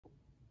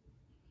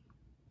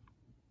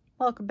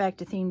Welcome back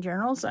to Themed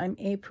Journals. I'm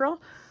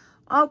April.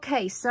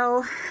 Okay,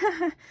 so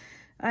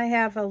I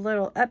have a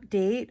little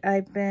update. I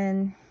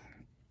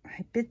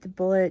bit the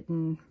bullet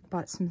and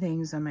bought some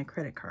things on my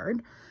credit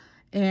card,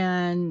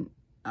 and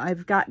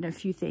I've gotten a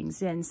few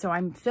things in. So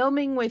I'm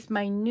filming with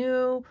my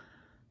new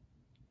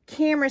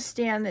camera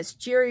stand that's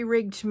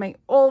jerry-rigged to my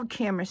old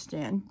camera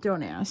stand.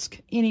 Don't ask.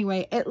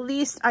 Anyway, at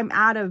least I'm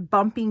out of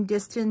bumping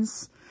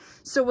distance.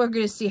 So we're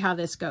going to see how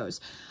this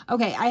goes.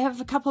 Okay, I have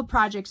a couple of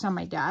projects on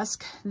my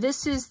desk.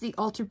 This is the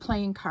altar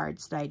playing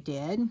cards that I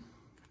did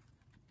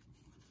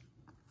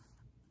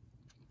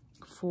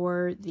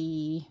for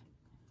the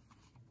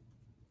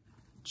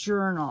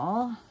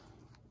journal.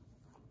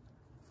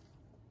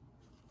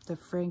 The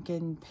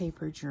Franken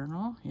paper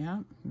journal,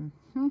 yeah.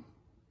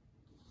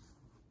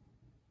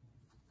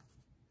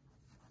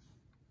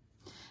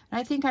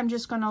 I think I'm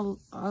just going to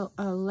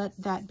let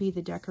that be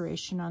the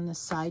decoration on the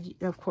side.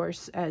 Of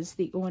course, as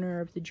the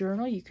owner of the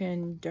journal, you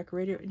can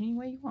decorate it any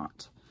way you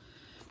want.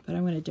 But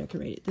I'm going to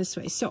decorate it this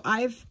way. So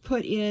I've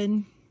put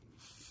in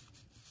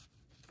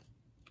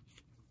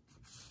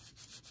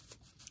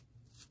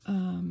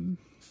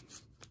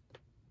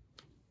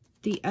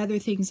the other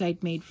things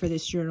I'd made for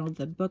this journal,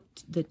 the book,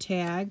 the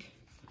tag,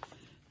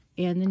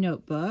 and the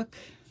notebook.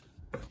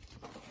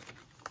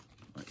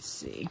 Let's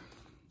see.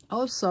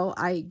 Also,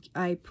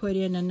 I put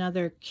in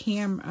another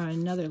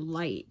another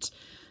light,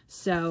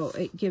 so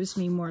it gives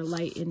me more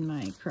light in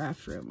my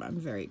craft room. I'm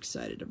very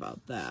excited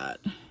about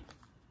that.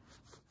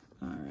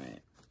 All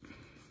right,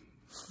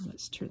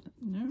 let's turn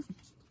no.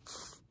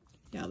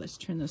 Yeah, let's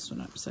turn this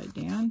one upside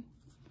down.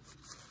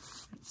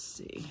 Let's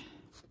see.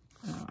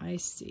 Oh, I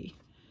see.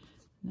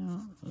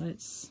 No,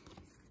 let's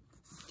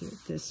do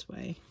it this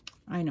way.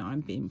 I know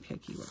I'm being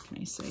picky. What can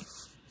I say?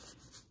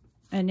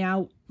 And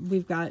now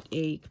we've got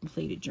a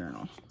completed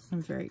journal.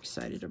 I'm very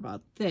excited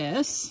about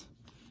this.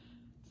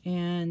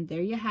 And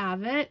there you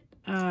have it.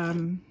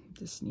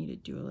 Just need to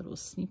do a little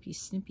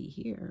snippy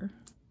here.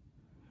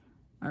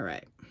 All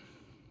right.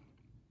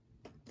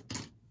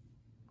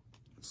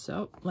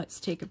 So let's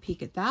take a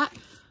peek at that.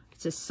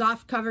 It's a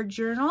soft cover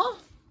journal.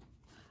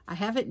 I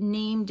haven't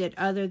named it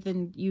other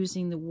than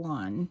using the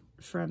one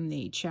from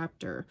the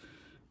chapter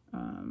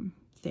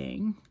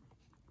thing.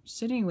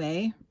 So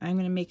anyway, I'm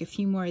going to make a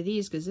few more of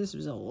these because this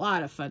was a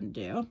lot of fun to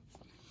do.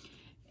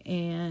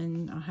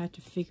 And I'll have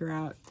to figure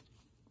out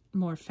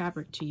more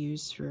fabric to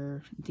use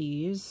for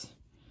these.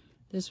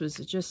 This was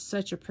just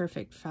such a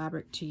perfect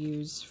fabric to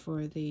use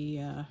for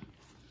the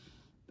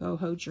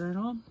Boho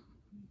journal.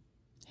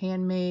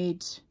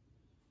 Handmade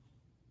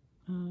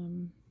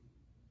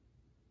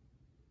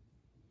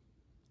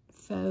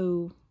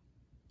faux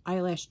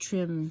eyelash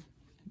trim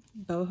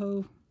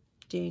boho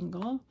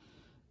dangle.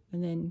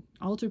 And then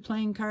altar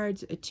playing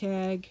cards, a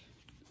tag,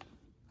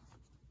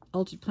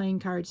 altar playing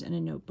cards, and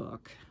a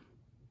notebook.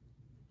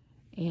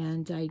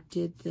 And I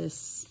did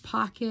this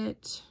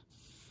pocket.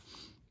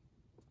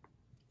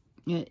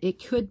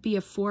 It could be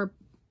a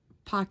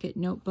 4-pocket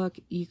notebook.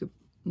 You could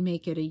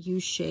make it a U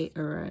shape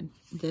or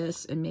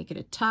this and make it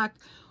a tuck.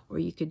 Or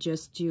you could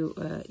just do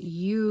a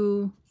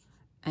U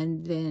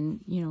and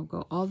then, you know,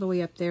 go all the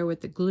way up there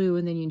with the glue,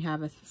 and then you'd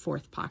have a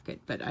 4th pocket.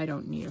 But I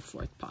don't need a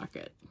 4th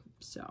pocket,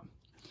 so...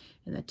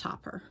 in the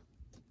topper.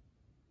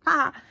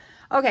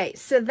 Okay,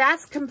 so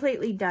that's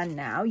completely done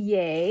now.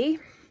 Yay.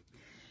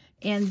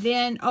 And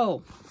then,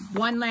 oh,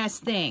 one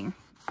last thing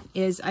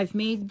is I've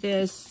made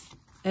this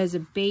as a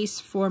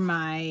base for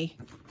my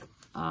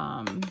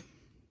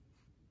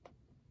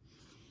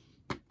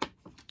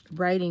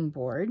writing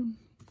board.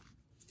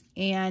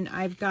 And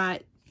I've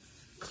got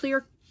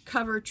clear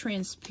cover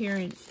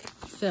transparent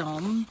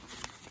film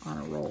on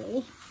a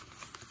roll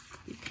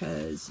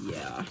because,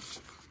 yeah,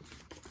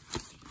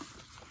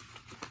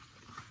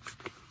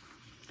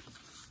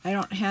 I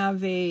don't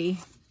have a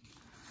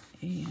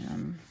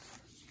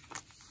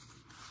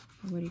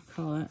what do you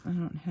call it? I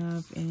don't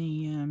have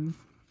any,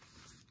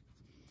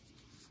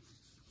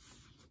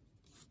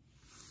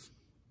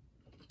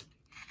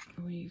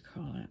 what do you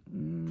call it?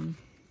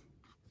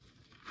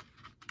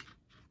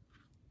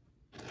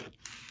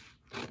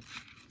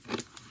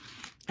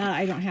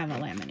 I don't have a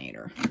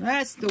laminator.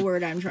 That's the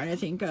word I'm trying to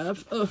think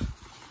of. Ugh.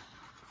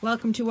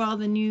 Welcome to all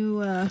the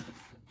new,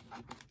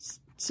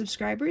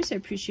 subscribers. I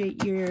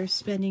appreciate your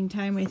spending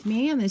time with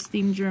me on this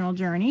themed journal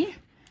journey.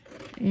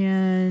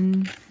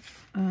 And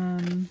all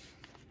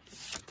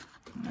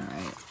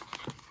right,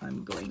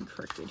 I'm going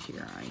crooked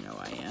here. I know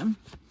I am.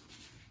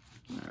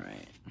 All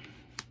right.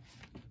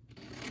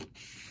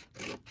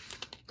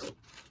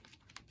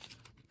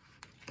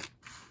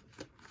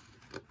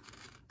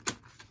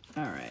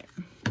 All right.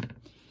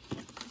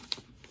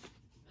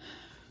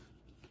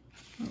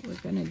 What we're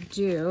going to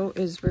do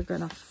is we're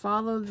going to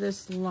follow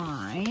this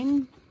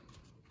line.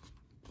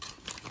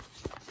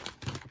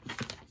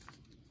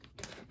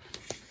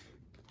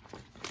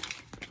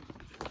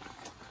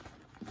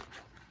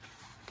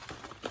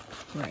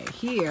 Right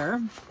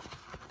here.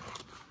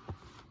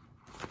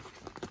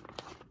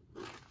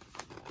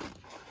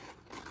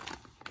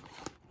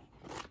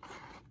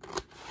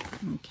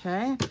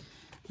 Okay.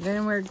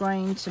 Then we're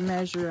going to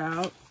measure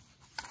out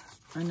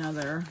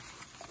another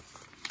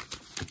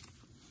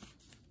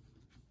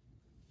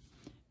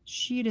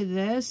sheet of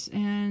this,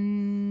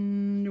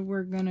 and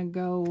we're gonna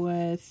go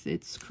with,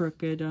 it's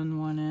crooked on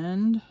one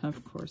end.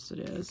 Of course it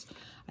is.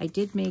 I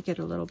did make it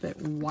a little bit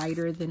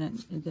wider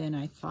than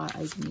I thought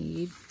I'd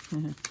need.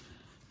 All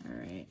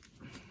right.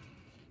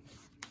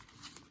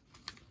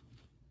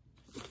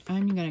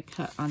 I'm gonna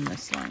cut on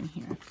this line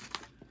here.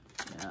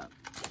 Yeah.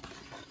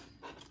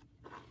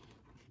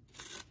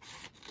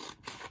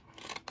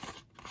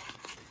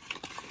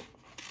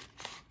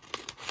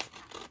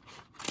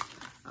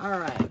 All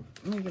right,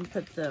 we can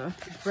put the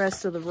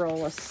rest of the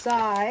roll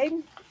aside.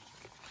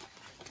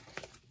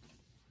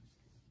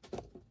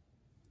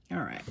 All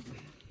right.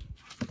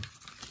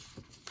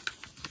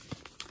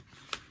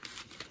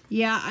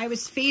 Yeah, I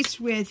was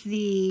faced with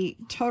the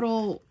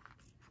total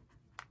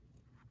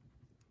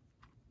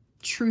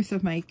truth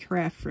of my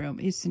craft room.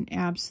 It's an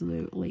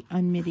absolutely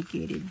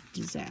unmitigated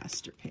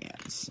disaster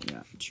pants.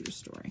 Yeah, true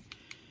story.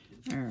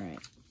 All right.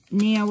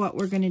 Now what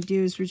we're going to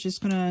do is we're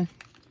just going to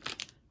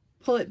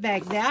pull it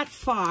back that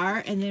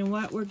far, and then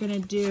what we're going to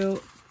do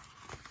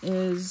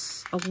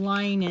is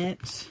align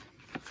it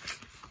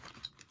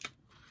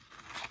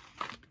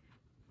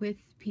with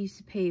a piece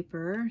of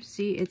paper.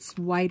 See, it's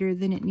wider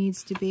than it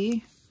needs to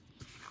be.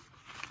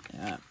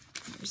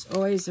 There's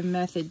always a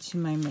method to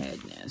my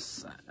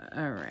madness.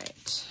 All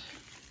right.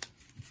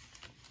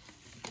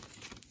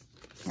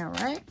 All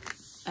right.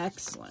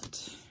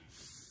 Excellent.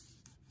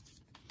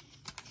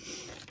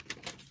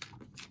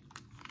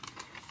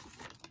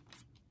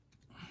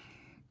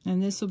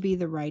 And this will be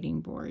the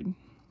writing board.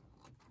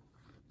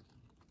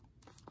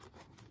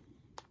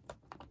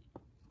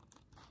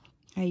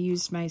 I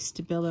used my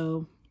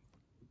Stabilo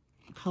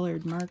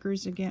colored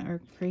markers again, or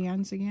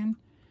crayons again,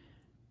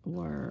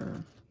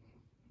 or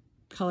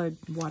colored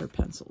water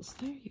pencils.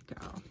 There you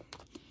go.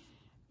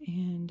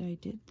 And I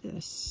did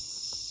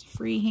this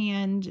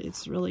freehand.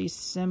 It's really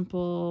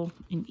simple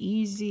and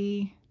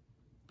easy.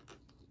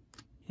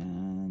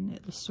 And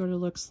it sort of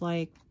looks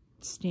like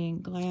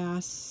stained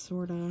glass,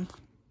 sort of.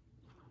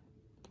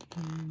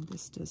 And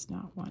this does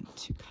not want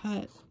to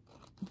cut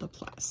the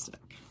plastic.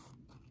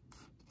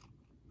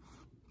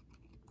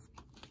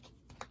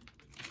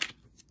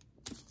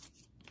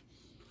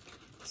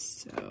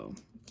 So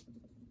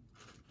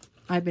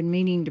I've been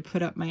meaning to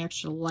put up my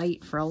extra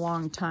light for a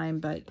long time,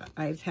 but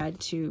I've had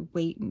to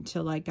wait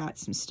until I got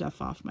some stuff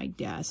off my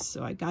desk.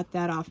 So I got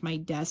that off my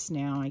desk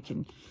now. I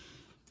can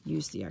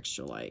use the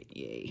extra light.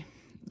 Yay.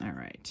 All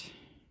right.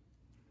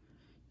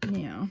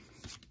 Now,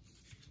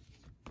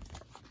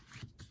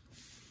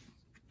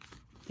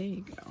 there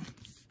you go.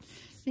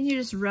 Then you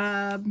just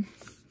rub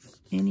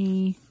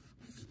any,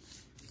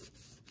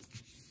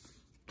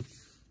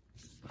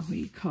 what do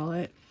you call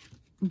it,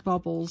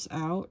 bubbles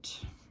out.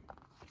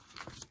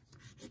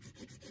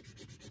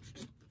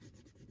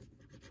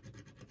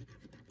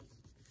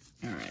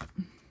 All right.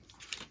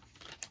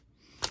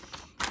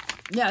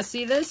 Yeah,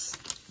 see this?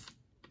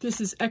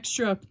 This is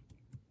extra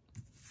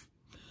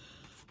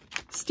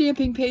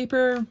stamping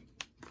paper,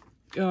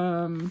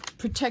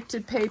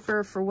 protected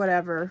paper for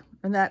whatever.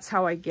 And that's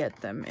how I get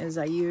them, is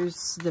I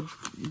use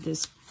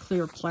this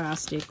clear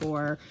plastic,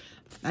 or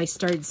I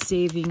started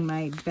saving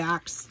my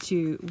backs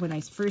to, when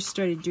I first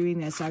started doing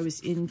this, I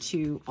was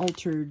into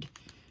altered,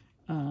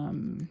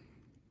 I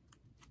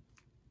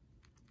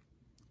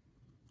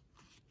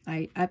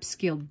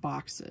upscaled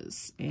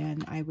boxes,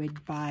 and I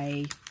would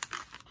buy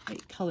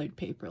colored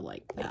paper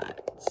like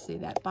that. See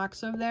that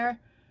box over there?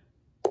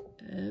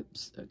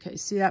 Oops. Okay,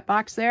 see that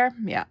box there?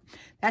 Yeah,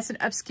 that's an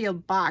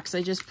upscaled box.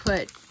 I just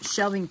put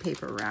shelving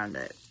paper around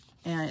it,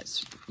 and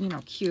it's, you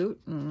know, cute,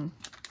 and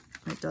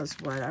it does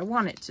what I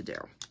want it to do.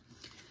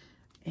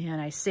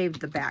 And I saved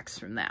the backs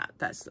from that.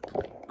 That's the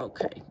point.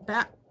 Okay,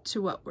 back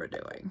to what we're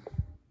doing.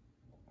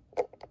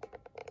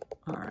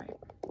 All right.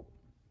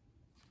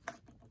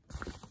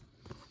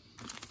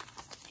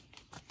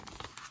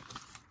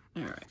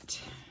 All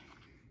right.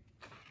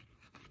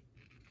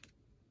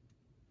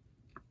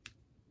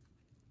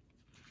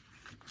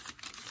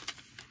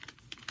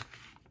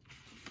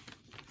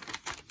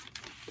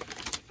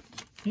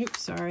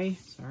 Oops, sorry.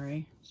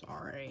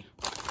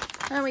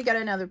 And we got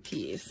another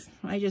piece.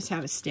 I just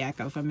have a stack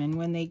of them, and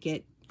when they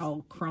get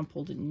all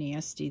crumpled and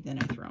nasty, then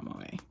I throw them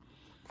away.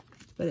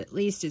 But at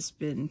least it's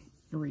been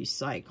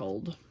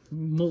recycled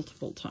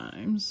multiple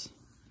times.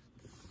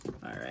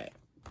 All right.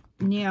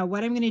 Now,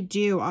 what I'm going to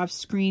do off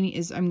screen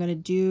is I'm going to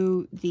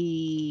do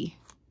the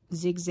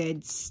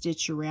zigzag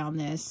stitch around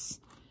this,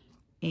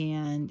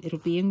 and it'll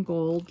be in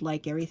gold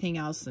like everything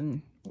else,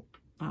 and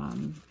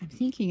I'm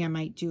thinking I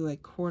might do a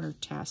corner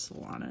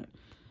tassel on it.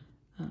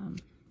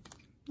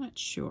 Not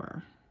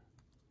sure.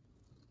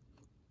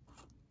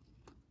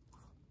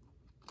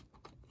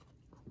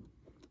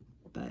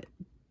 But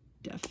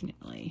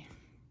definitely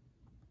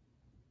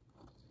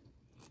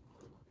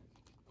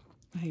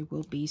I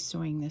will be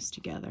sewing this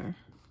together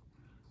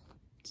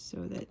so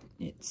that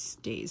it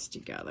stays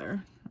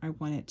together. I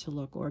want it to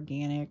look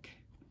organic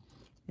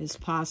as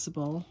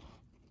possible.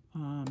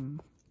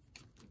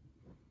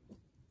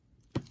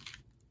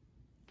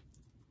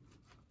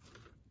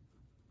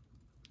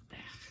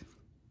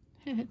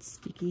 It's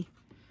sticky.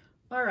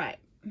 All right.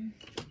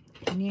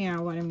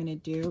 Now what I'm going to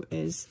do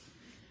is,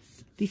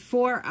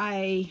 before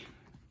I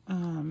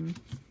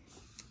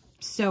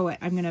sew it,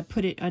 I'm going to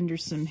put it under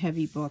some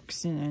heavy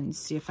books and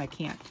see if I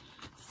can't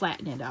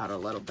flatten it out a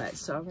little bit.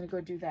 So I'm going to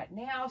go do that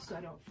now so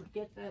I don't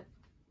forget to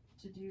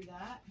do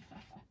that. All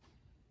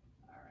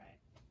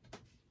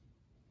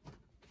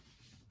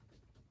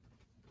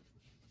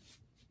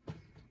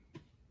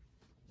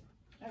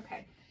right.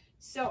 Okay.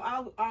 So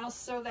I'll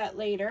sew that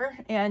later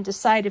and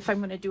decide if I'm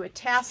going to do a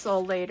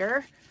tassel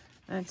later.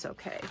 That's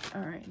okay.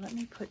 All right, let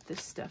me put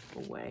this stuff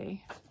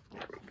away.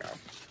 There we go.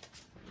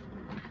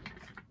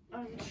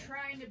 I'm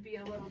trying to be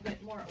a little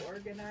bit more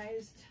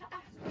organized.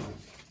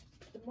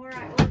 The more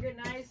I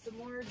organize, the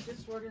more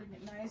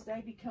disorganized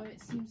I become,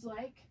 it seems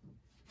like.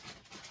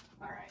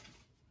 All right.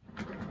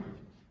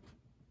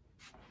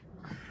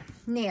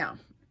 Now,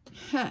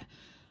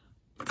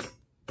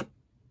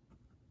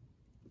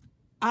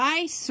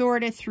 I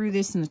sorted through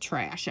this in the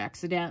trash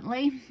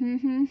accidentally.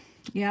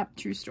 Yep,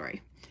 true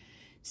story.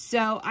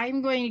 So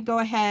I'm going to go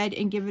ahead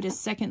and give it a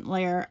second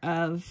layer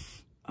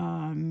of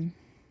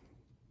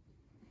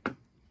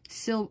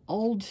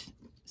old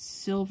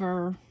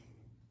silver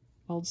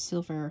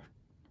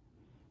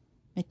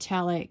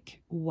metallic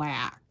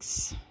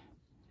wax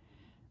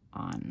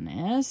on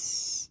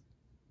this,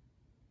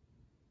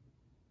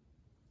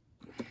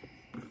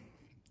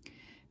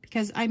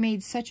 because I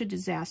made such a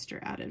disaster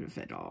out of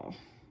it all.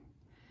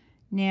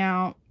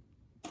 Now,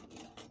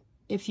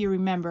 if you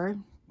remember,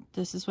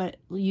 this is what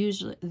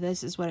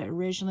it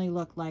originally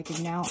looked like,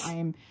 and now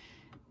I'm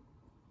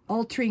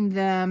altering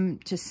them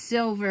to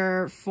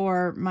silver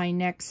for my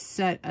next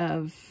set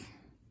of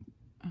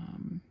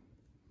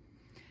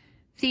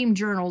themed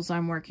journals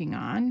I'm working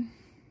on.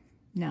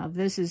 Now,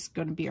 this is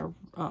going to be a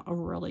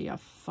really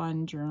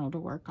fun journal to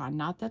work on.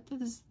 Not that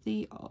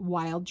the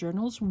wild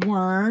journals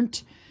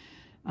weren't,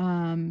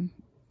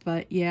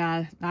 but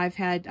yeah, I've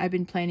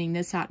been planning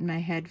this out in my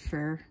head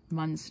for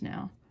months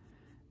now,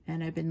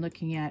 and I've been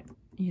looking at,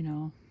 you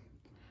know,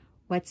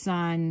 what's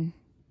on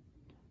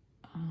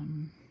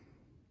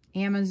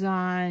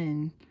Amazon,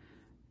 and,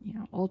 you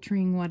know,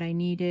 altering what I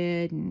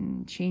needed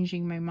and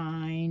changing my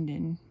mind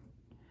and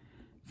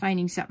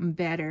finding something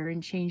better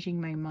and changing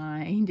my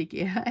mind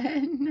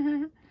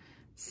again.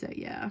 So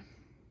yeah.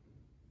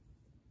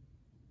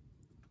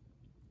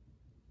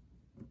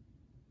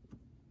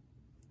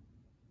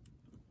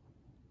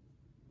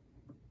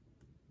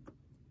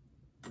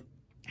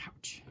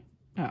 Ouch.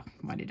 Oh,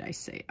 why did I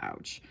say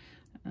ouch?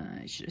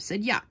 I should have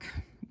said yuck.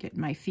 Get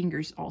my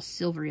fingers all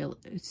silvery.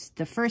 It's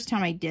the first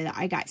time I did it,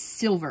 I got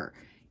silver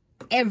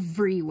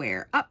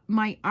everywhere. Up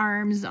my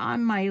arms,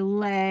 on my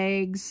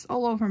legs,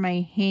 all over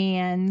my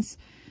hands.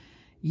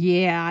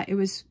 Yeah,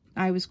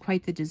 I was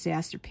quite the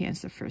disaster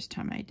pants the first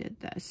time I did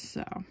this.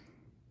 So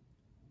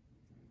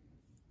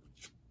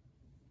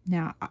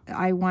now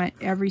I want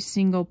every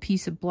single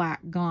piece of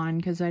black gone,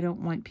 because I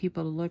don't want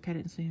people to look at it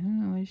and say,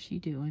 oh, what is she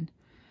doing?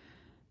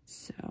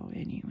 So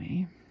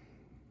anyway.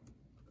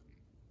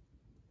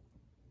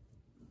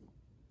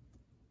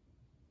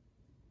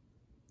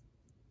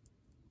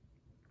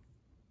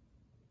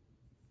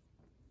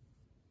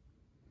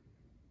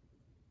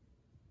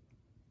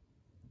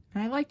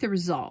 I like the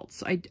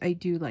results. I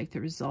do like the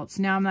results.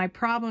 Now, my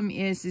problem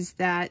is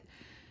that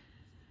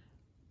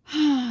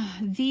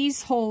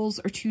these holes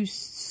are too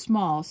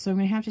small. So I'm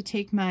going to have to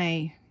take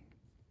my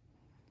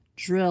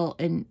drill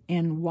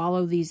and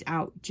wallow these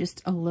out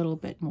just a little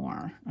bit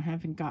more. I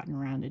haven't gotten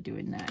around to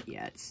doing that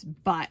yet.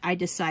 But I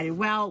decided,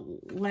 well,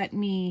 let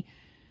me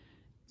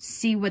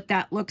see what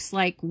that looks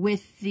like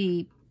with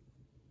the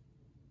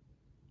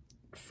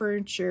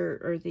furniture,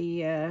 or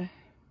the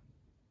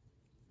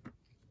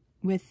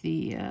with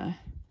the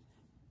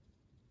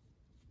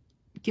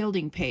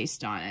gilding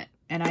paste on it,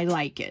 and I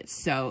like it,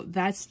 so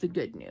that's the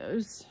good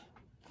news.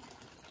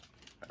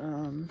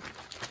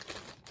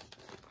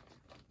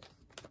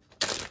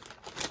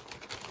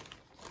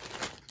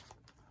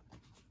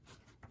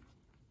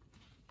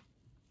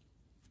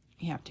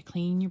 You have to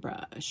clean your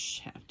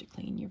brush,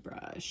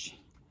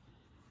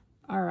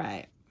 All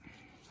right.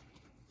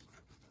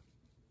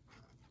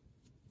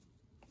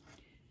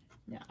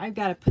 Now, I've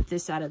got to put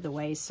this out of the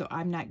way so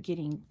I'm not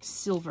getting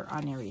silver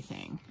on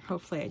everything.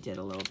 Hopefully I did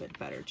a little bit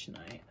better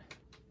tonight.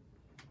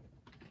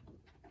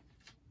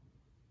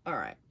 All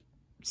right.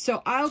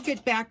 So I'll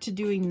get back to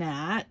doing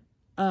that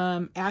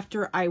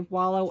after I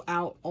wallow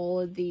out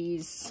all of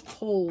these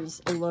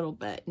holes a little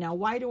bit. Now,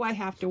 why do I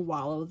have to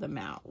wallow them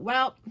out?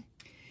 Well,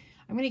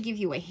 I'm going to give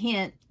you a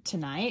hint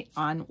tonight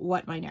on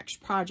what my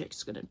next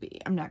project's going to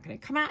be. I'm not going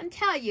to come out and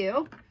tell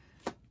you,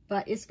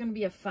 but it's going to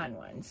be a fun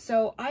one.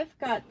 So I've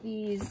got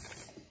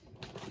these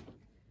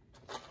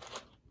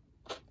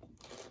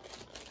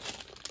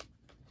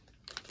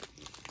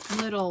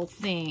little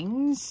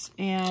things,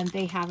 and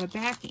they have a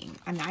backing.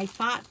 And I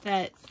thought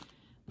that,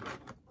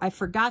 I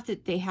forgot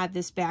that they had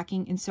this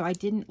backing, and so I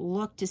didn't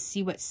look to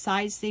see what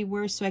size they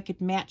were so I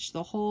could match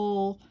the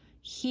hole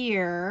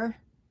here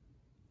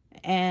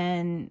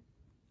and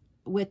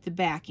with the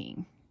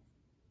backing.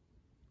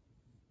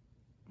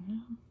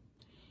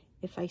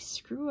 If I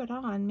screw it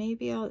on,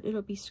 maybe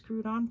it'll be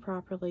screwed on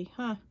properly,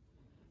 huh?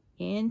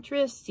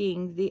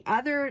 Interesting.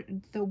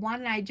 The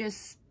one I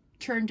just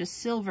turned to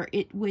silver,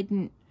 it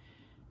wouldn't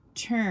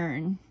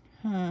turn,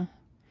 huh?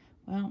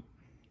 Well,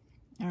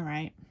 all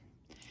right.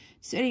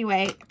 So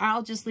anyway,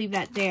 I'll just leave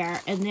that there.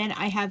 And then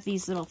I have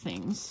these little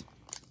things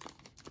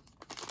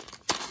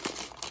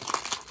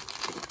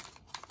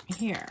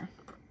here.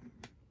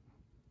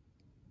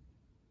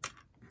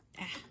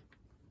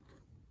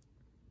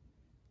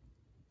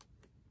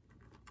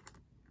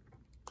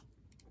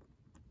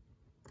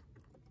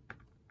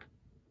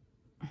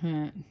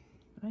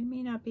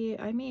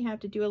 I may have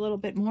to do a little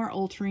bit more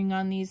altering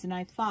on these than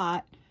I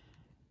thought.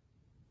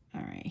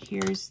 All right,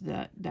 here's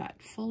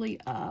that fully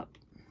up.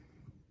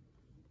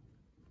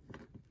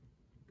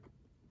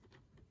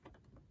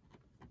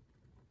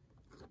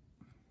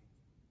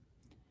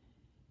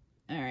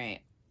 All right,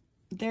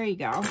 there you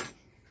go.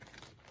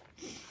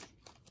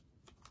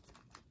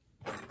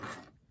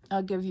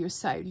 I'll give you a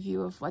side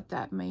view of what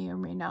that may or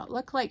may not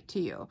look like to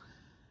you.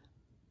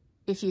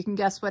 If you can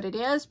guess what it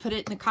is, put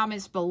it in the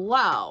comments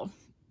below.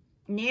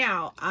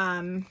 Now,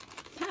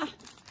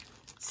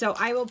 so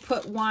I will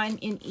put one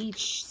in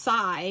each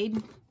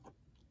side.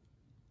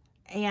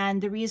 And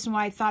the reason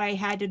why I thought I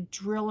had to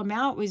drill them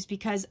out was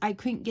because I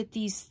couldn't get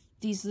these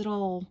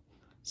little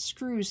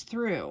screws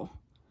through.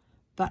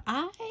 But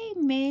I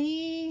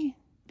may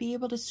be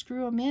able to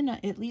screw them in,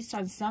 at least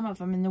on some of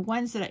them. And the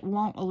ones that it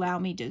won't allow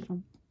me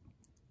to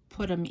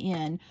put them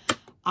in,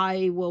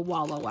 I will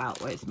wallow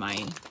out with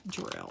my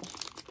drill.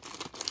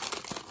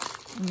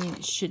 I mean,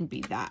 it shouldn't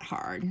be that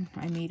hard.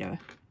 I need a...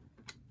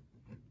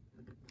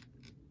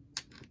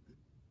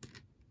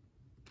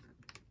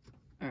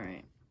 All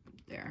right,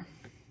 there.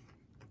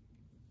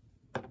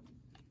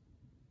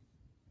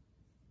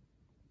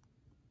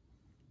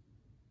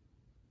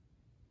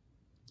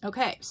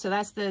 Okay, so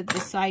that's the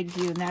side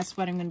view, and that's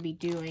what I'm going to be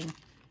doing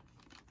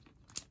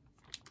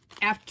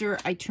after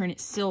I turn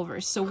it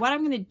silver. So what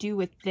I'm going to do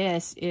with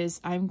this is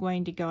I'm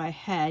going to go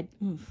ahead...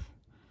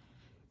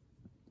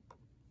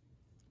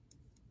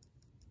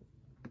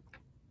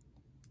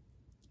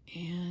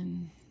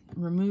 and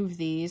remove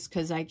these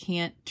because I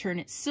can't turn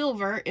it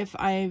silver if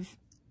I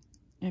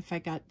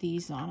got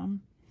these on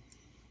them.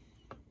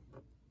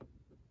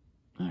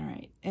 All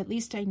right, at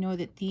least I know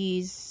that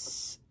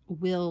these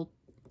will,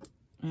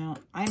 well,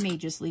 I may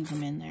just leave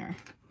them in there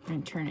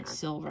and turn it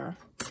silver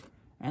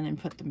and then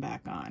put them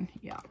back on.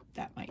 Yeah,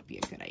 that might be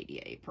a good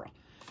idea, April.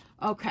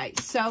 Okay,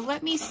 so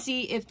let me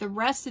see if the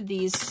rest of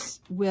these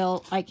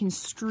I can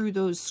screw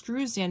those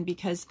screws in,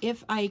 because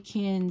if I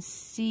can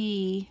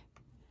see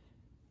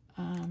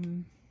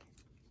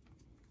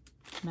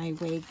my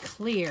way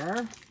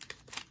clear,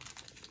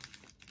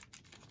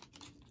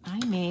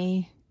 I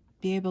may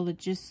be able to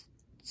just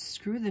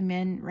screw them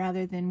in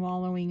rather than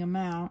wallowing them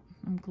out.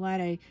 I'm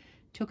glad I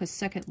took a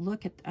second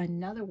look at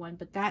another one,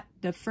 but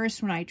the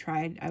first one I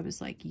tried, I was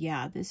like,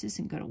 yeah, this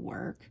isn't going to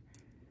work.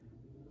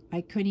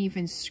 I couldn't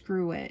even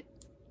screw it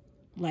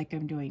like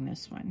I'm doing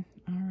this one.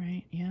 All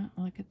right, yeah,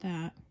 look at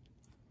that.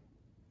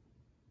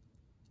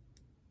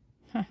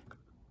 Huh.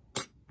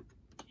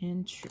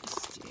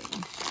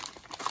 Interesting.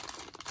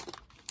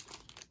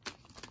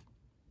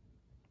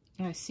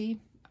 I see,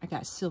 I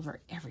got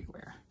silver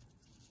everywhere.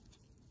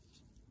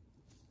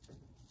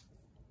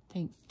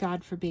 Thank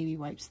God for baby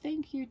wipes.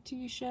 Thank you,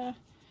 Tisha.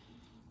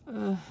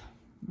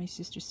 My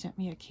sister sent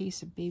me a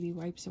case of baby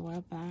wipes a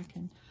while back,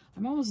 and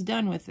I'm almost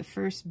done with the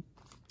first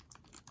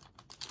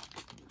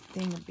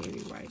thing of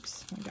baby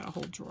wipes. I got a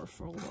whole drawer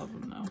full of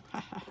them,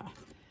 though.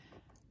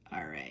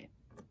 All right.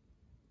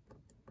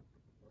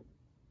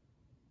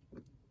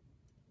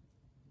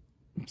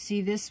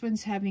 See, this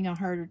one's having a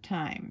harder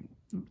time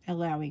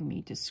allowing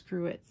me to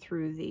screw it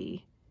through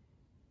the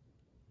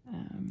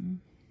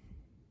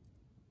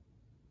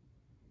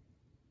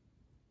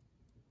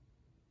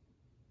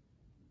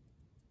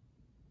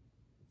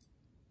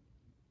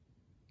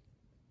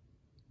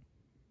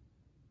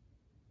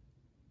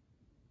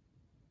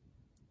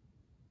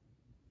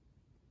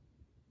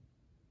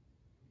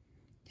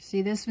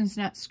see, this one's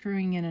not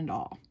screwing in at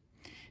all.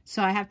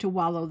 So I have to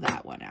wallow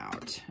that one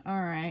out. All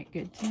right,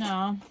 good to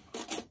know.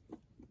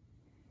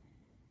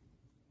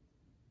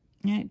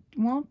 It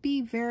won't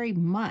be very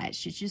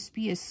much. It'll just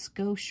be a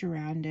skosh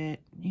around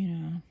it, you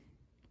know.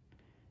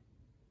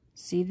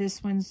 See,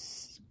 this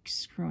one's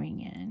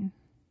screwing in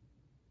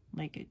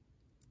like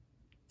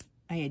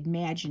I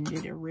imagined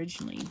it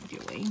originally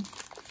doing.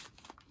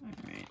 All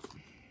right.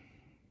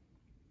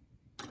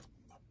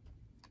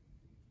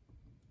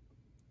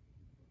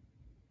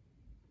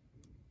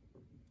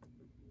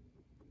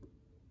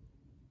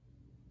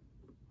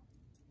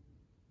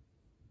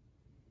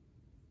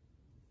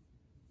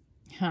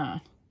 Huh.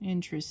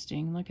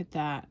 Interesting. Look at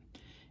that.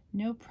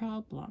 No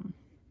problem.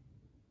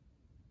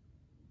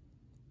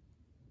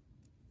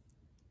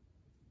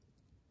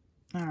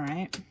 All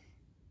right.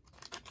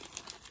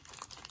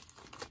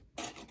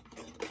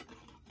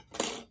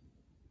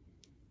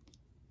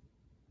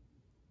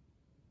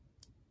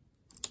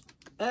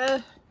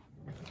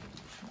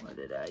 What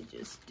did I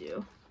just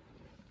do?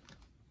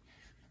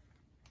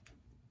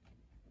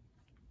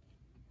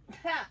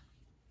 Ha!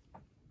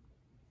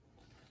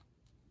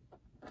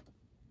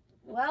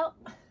 Well,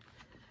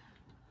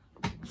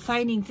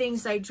 finding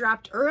things I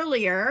dropped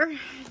earlier,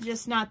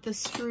 just not the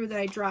screw that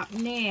I dropped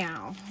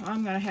now.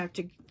 I'm gonna have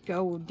to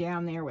go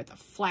down there with a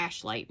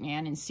flashlight,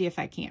 man, and see if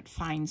I can't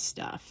find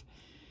stuff,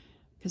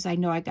 because I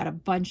know I got a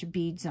bunch of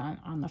beads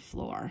on the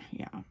floor.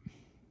 Yeah.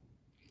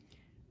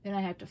 Then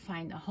I have to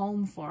find the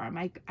home for them.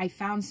 I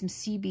found some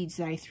sea beads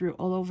that I threw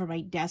all over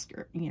my desk,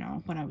 you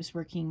know, when I was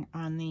working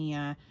on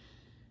the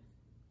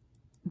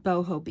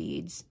boho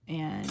beads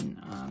and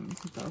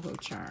boho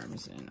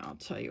charms. And I'll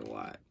tell you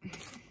what,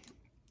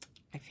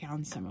 I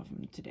found some of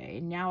them today.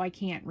 And now I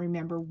can't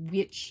remember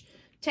which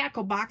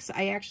tackle box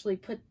I actually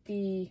put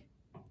the...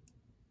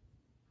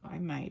 I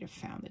might have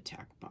found the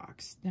tackle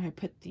box. I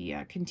put the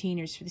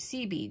containers for the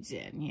sea beads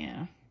in,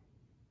 yeah.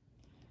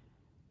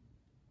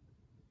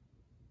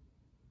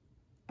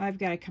 I've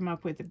got to come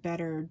up with a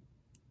better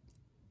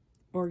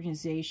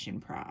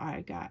organization.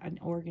 I got an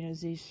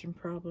organization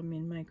problem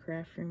in my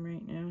craft room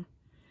right now,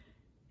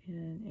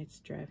 and it's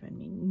driving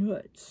me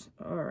nuts.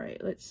 All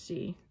right, let's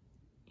see.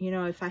 You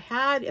know, if I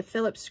had a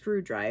Phillips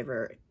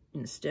screwdriver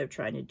instead of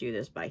trying to do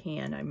this by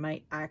hand, I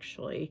might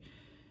actually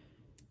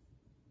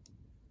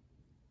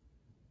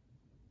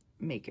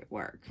make it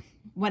work.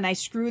 When I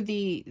screw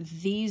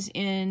these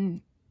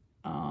in,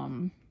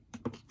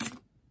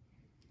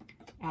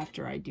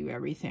 after I do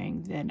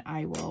everything, then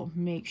I will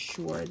make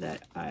sure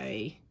that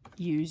I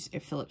use a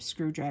Phillips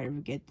screwdriver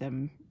to get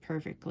them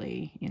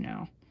perfectly, you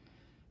know,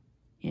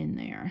 in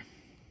there.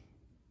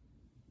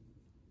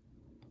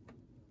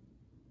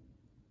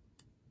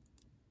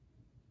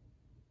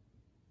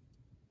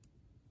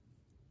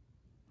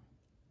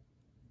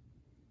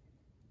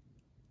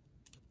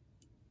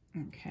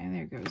 Okay,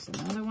 there goes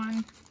another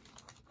one.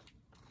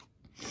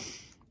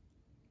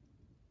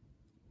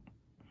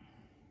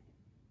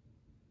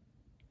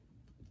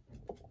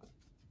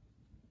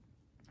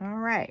 All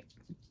right,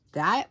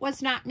 that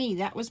was not me.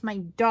 That was my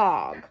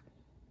dog.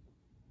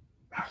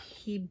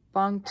 He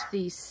bunked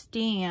the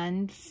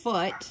stand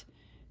foot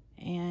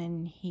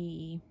and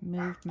he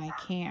moved my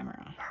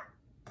camera.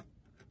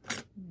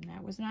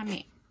 That was not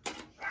me.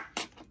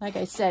 Like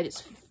I said,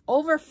 it's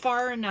over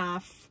far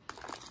enough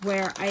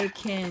where I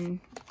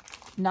can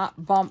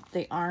not bump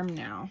the arm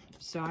now.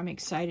 So I'm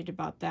excited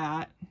about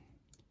that.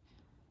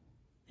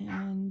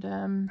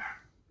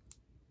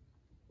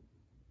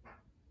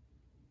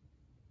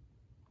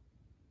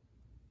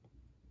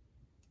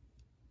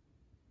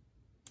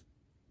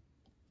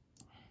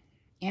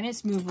 And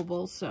it's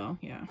movable, so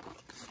yeah,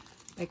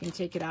 I can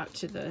take it out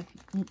to the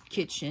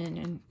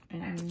kitchen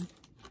and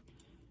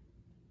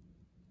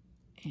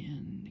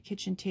the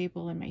kitchen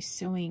table and my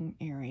sewing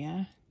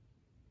area,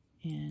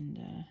 and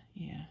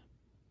yeah.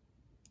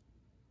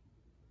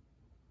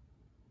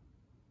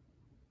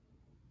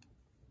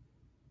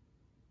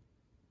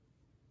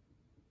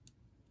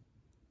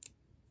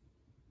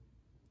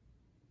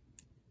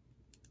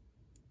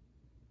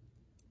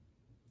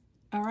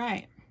 All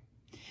right.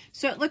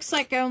 So it looks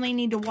like I only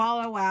need to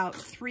wallow out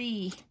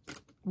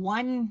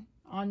one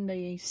on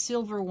the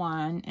silver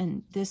one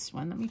and this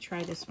one. Let me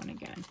try this one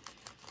again.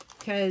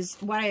 Because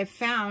what I have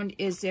found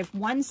is if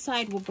one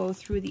side will go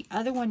through, the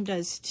other one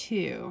does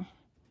too.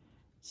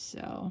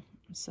 So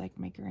it's like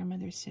my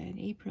grandmother said,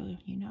 April,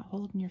 you're not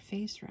holding your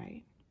face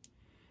right.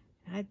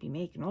 I'd be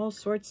making all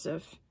sorts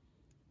of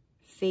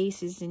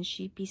faces and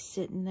she'd be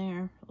sitting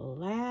there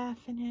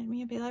laughing at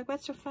me. I'd be like,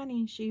 what's so funny?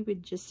 And she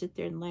would just sit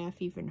there and laugh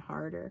even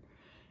harder.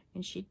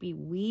 And she'd be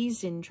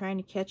wheezing, trying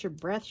to catch her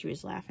breath. She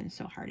was laughing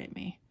so hard at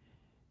me.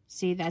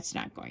 See, that's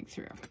not going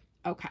through.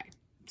 Okay,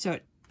 so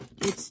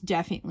it's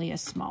definitely a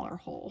smaller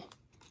hole.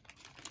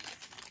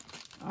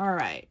 All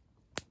right.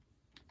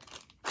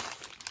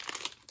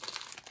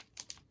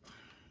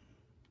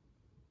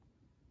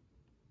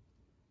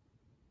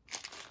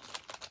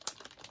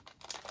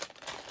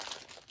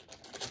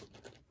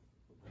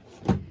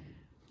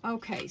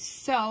 Okay,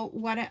 so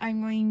what I'm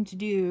going to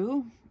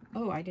do...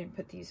 Oh, I didn't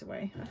put these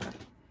away.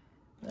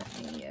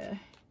 Let me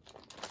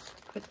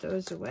put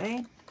those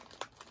away.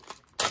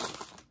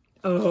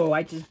 Oh,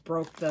 I just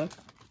broke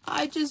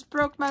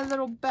my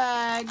little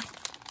bag.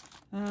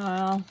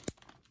 Well,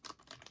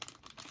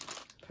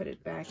 put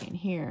it back in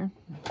here.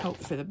 Hope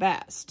for the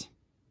best.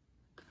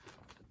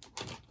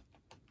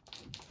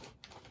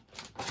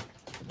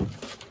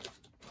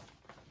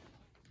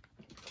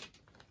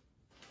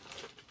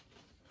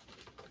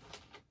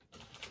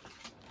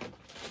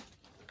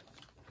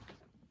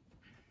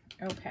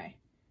 Okay.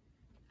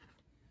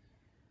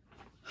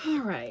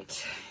 All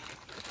right.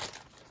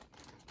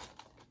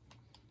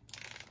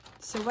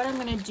 So what I'm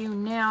going to do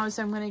now is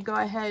I'm going to go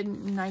ahead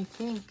and I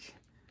think,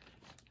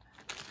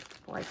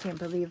 well, I can't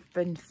believe I've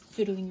been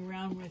fiddling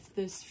around with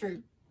this for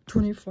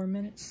 24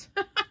 minutes.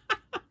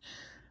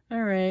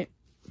 All right.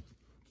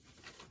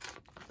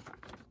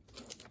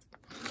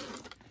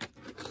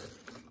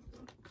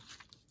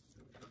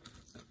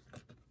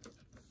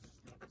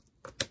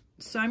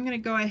 So I'm going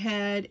to go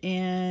ahead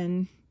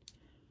and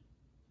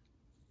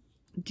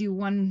do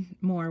one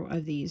more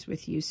of these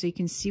with you so you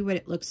can see what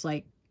it looks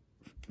like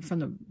from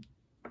the,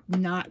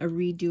 not a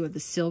redo of the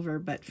silver,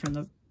 but from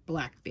the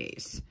black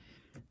base.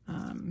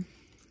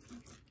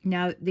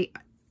 Now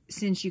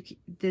since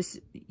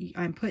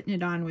I'm putting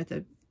it on with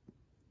a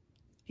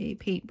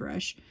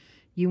paintbrush,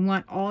 you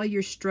want all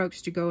your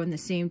strokes to go in the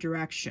same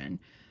direction.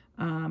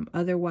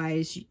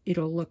 Otherwise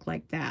it'll look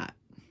like that.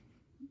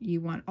 You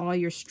want all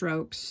your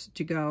strokes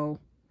to go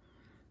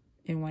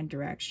in one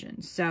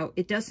direction. So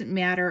it doesn't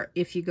matter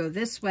if you go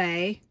this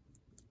way,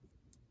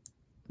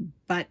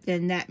 but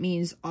then that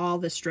means all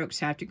the strokes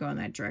have to go in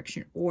that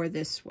direction, or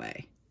this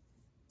way.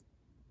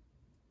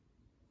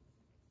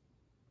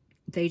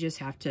 You just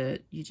have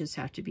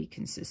to be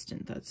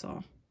consistent, that's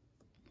all.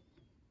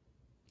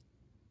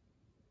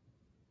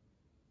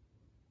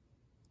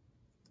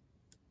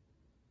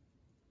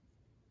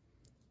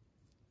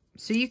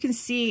 So you can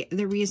see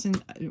the reason,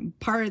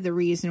 part of the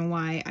reason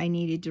why I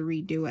needed to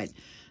redo it.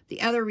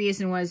 The other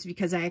reason was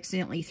because I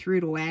accidentally threw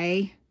it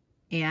away,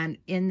 and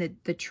in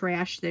the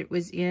trash that it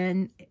was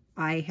in,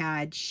 I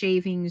had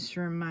shavings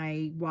from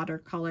my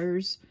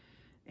watercolors,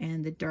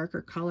 and the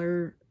darker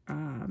colors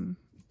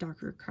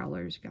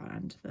got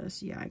onto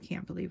this. Yeah, I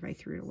can't believe I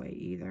threw it away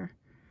either.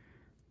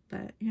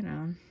 But, you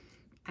know,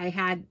 I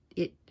had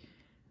it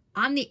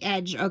on the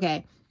edge.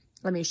 Okay,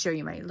 let me show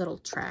you my little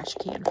trash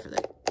can for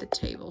the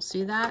table.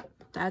 See that?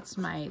 That's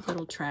my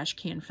little trash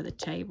can for the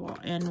table.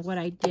 And what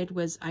I did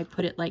was I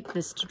put it like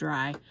this to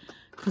dry,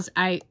 because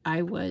I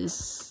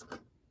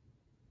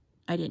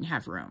didn't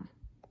have room.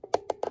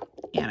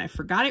 And I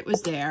forgot it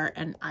was there,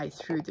 and I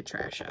threw the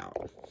trash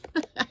out.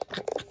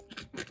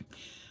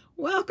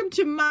 Welcome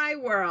to my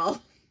world,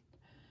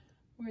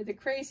 where the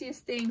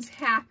craziest things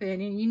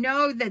happen, and you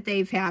know that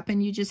they've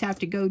happened. You just have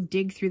to go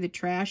dig through the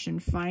trash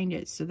and find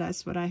it. So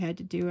that's what I had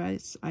to do. I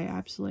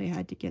absolutely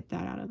had to get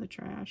that out of the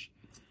trash.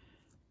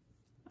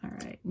 All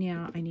right,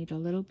 now I need a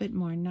little bit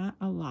more, not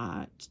a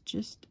lot,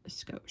 just a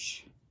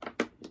skosh,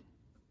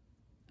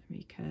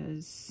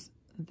 because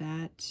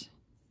that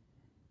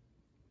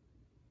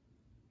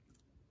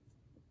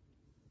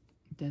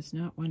does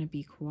not want to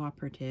be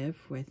cooperative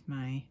with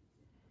my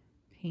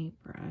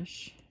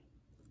paintbrush.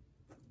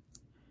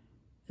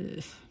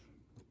 Ugh.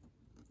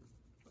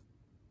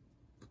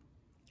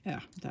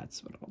 Yeah,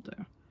 that's what I'll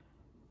do.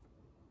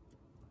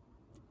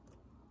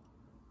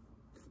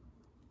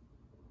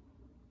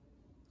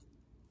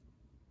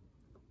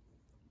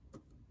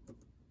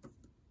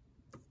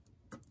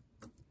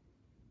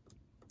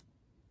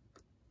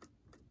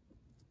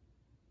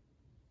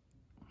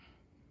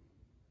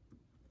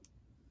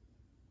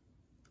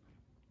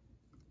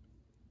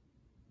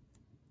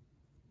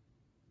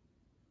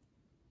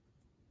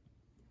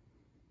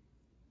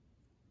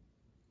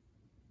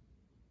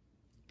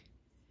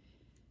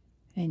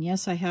 And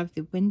yes, I have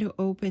the window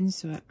open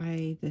so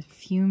the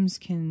fumes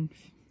can,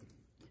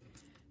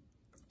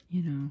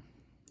 you know,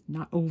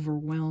 not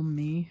overwhelm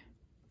me.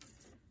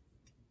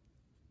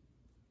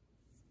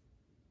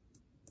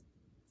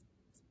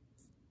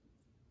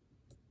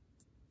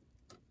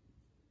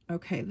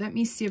 Okay, let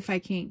me see if I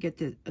can't get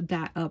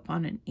that up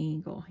on an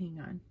angle. Hang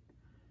on.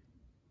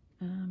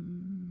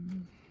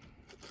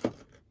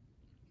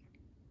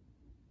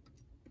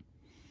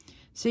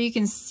 So you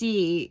can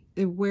see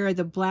where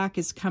the black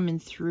is coming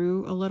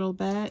through a little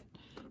bit,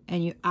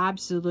 and you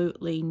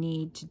absolutely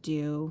need to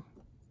do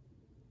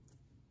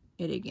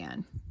it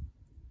again.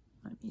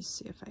 Let me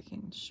see if I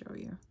can show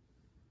you.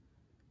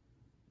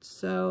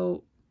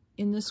 So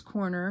in this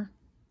corner,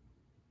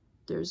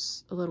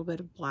 there's a little bit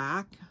of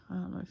black. I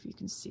don't know if you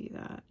can see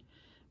that.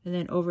 And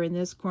then over in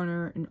this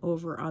corner and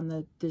over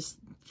on this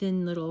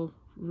thin little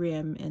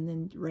rim, and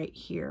then right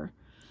here.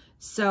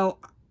 So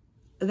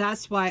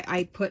that's why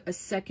I put a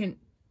second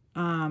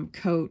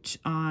coat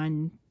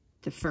on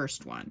the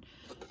first one.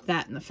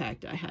 That and the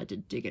fact I had to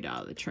dig it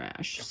out of the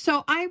trash.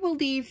 So I will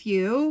leave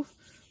you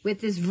with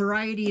this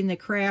variety in the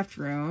craft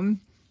room.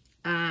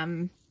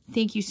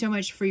 Thank you so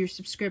much for your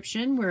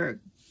subscription. We're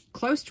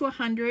close to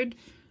 100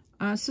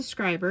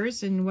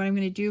 subscribers, and what I'm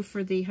going to do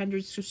for the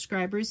 100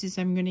 subscribers is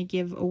I'm going to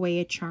give away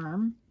a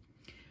charm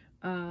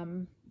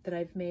that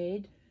I've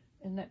made.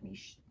 And let me,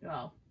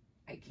 well,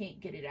 I can't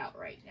get it out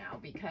right now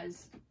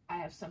because I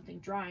have something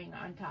drying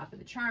on top of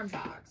the charm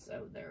box.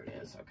 So there it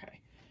is.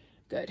 Okay,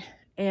 good.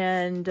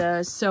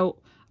 And so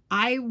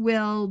I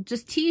will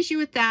just tease you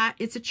with that.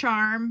 It's a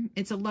charm.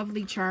 It's a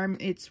lovely charm.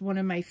 It's one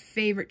of my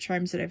favorite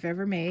charms that I've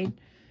ever made.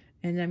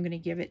 And I'm going to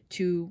give it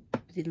to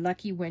the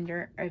lucky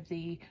winner of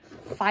the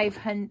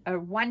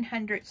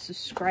 100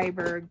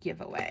 subscriber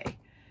giveaway.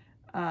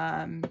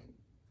 In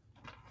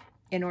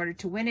order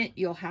to win it,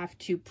 you'll have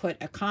to put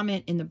a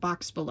comment in the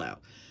box below.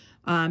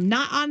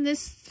 Not on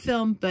this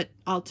film, but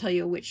I'll tell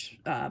you which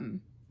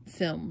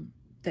film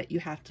that you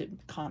have to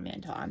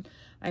comment on.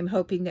 I'm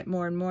hoping that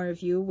more and more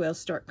of you will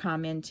start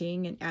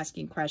commenting and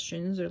asking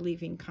questions or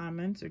leaving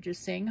comments or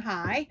just saying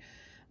hi.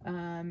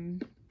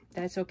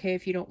 That's okay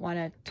if you don't want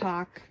to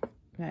talk.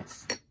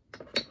 That's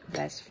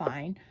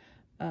fine.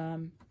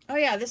 Oh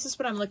yeah, this is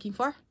what I'm looking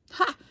for.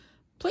 Ha!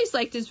 Please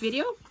like this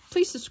video,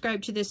 please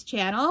subscribe to this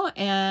channel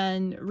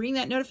and ring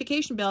that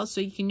notification bell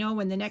so you can know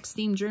when the next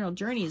Themed Journal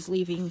journey is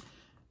leaving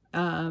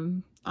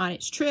on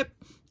its trip.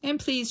 And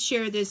please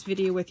share this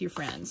video with your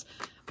friends.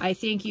 I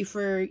thank you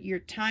for your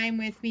time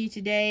with me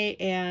today,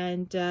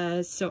 and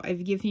so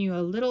I've given you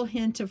a little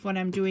hint of what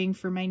I'm doing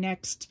for my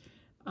next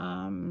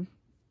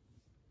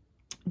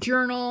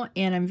journal,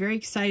 and I'm very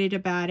excited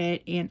about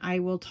it, and I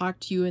will talk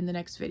to you in the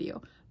next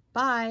video.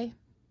 Bye!